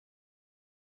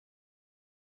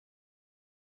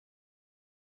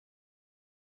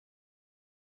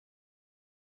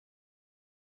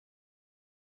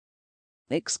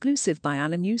Exclusive by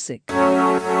ALIMUSIC.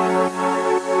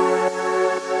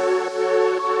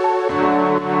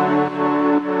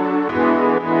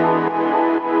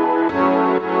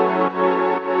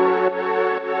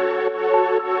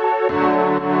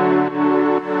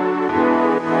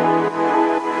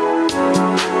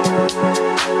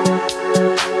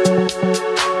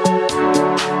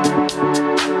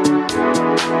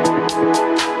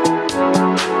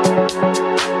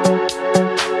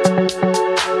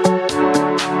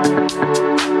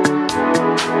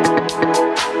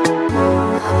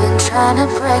 Trying to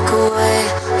break away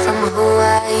from who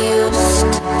I used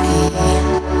to be.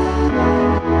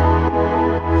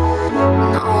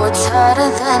 No, it's harder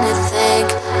than you think,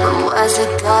 but why's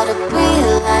it gotta be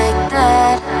like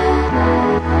that?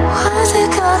 Why's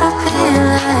it gotta be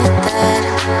like that?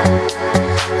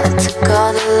 I took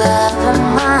all the love in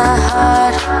my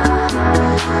heart.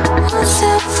 What's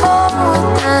it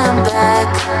forward and back?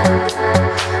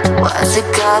 Why's it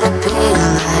gotta be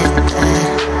like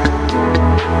that?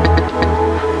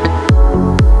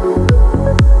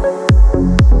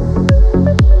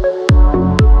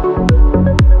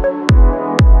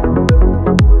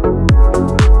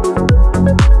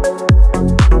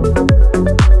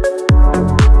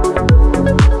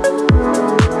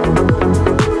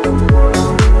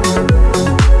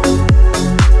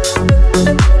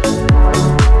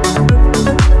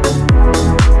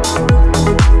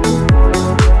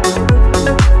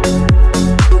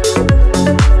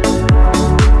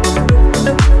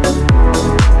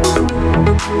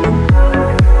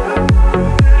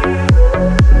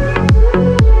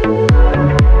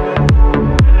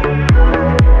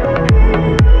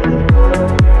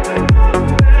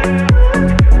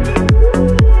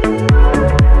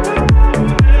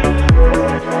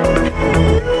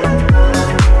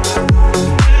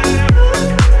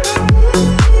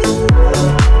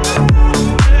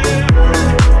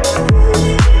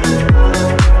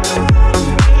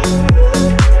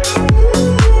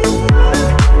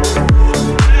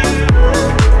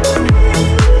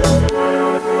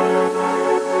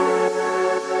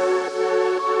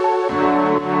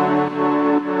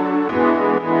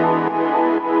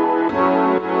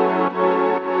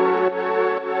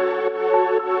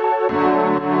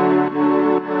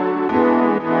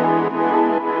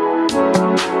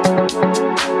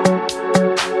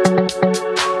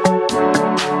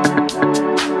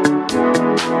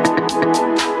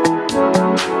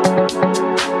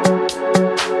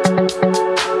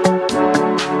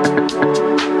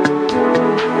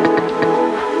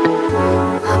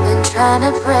 Trying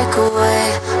to break away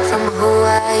from who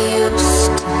I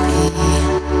used to be.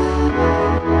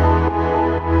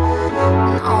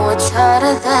 No, it's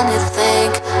harder than you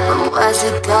think, but why's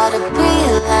it gotta be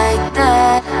like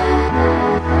that?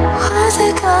 Why's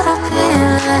it gotta be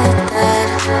like that?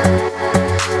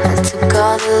 I took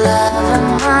all the love in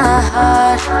my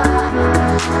heart.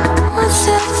 What's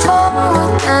it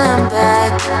forward and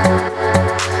back?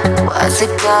 Why's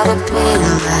it gotta be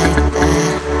like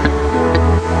that?